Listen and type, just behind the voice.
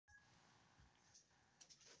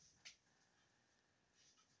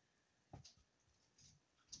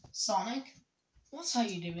Sonic, what are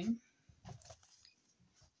you doing?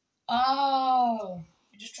 Oh,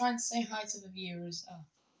 you're just trying to say hi to the viewers. Oh.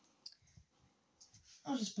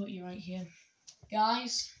 I'll just put you right here.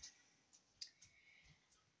 Guys,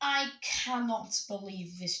 I cannot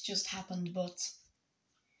believe this just happened, but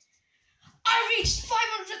I reached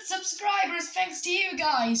 500 subscribers thanks to you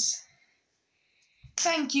guys.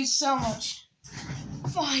 Thank you so much.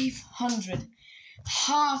 500.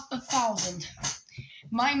 Half a thousand.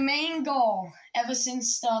 My main goal ever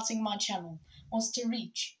since starting my channel was to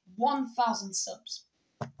reach 1,000 subs.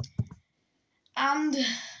 And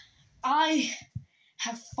I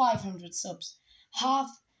have 500 subs. Half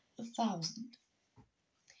a thousand.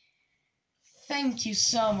 Thank you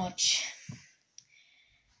so much.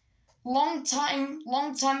 Long time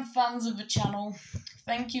fans of the channel.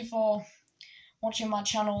 Thank you for watching my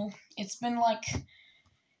channel. It's been like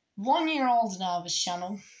 1 year old now, this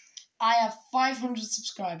channel. I have 500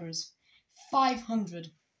 subscribers. 500.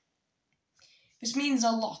 This means a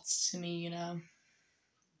lot to me, you know.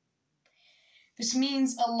 This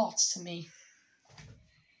means a lot to me.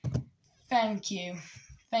 Thank you.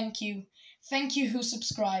 Thank you. Thank you who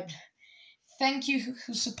subscribed. Thank you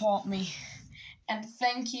who support me. And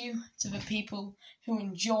thank you to the people who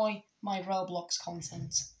enjoy my Roblox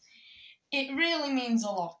content. It really means a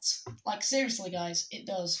lot. Like, seriously, guys, it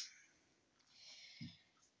does.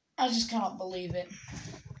 I just cannot believe it.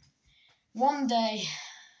 One day,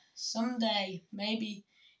 someday, maybe,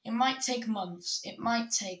 it might take months, it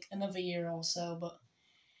might take another year or so, but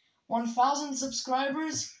 1,000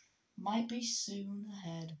 subscribers might be soon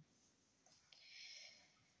ahead.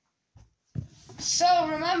 So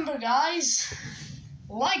remember, guys,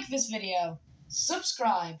 like this video,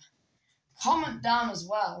 subscribe, comment down as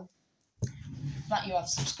well that you have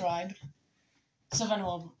subscribed, so then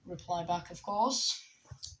we'll reply back, of course.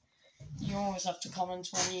 You always have to comment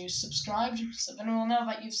when you subscribed, so then we'll know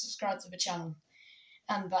that you've subscribed to the channel,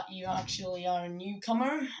 and that you actually are a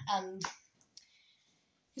newcomer, and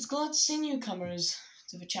it's glad to see newcomers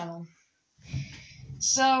to the channel.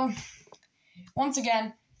 So, once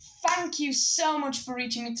again, thank you so much for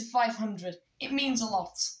reaching it to 500. It means a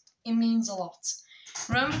lot. It means a lot.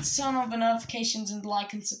 Remember to turn on the notifications and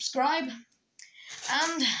like and subscribe.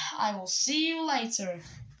 And I will see you later.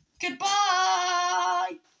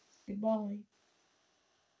 Goodbye! Goodbye.